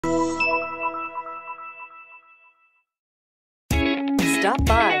Stop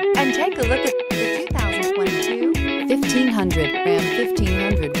by and take a look at the 2022 1500. Ram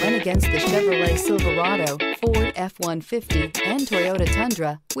 1500 went against the Chevrolet Silverado, Ford F-150, and Toyota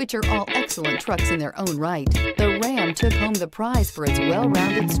Tundra, which are all excellent trucks in their own right. The Ram took home the prize for its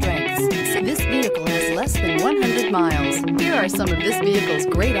well-rounded strengths. This vehicle has less than 100 miles. Here are some of this vehicle's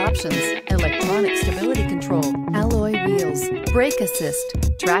great options: electronic stability control, alloy wheels, brake assist,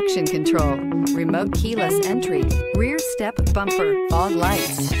 traction control, remote keyless entry, rear step bumper, fog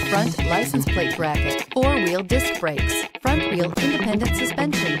lights, front license plate bracket, four-wheel disc brakes, front wheel independent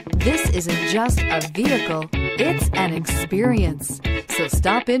suspension. This isn't just a vehicle, it's an experience. So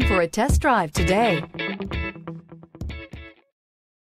stop in for a test drive today.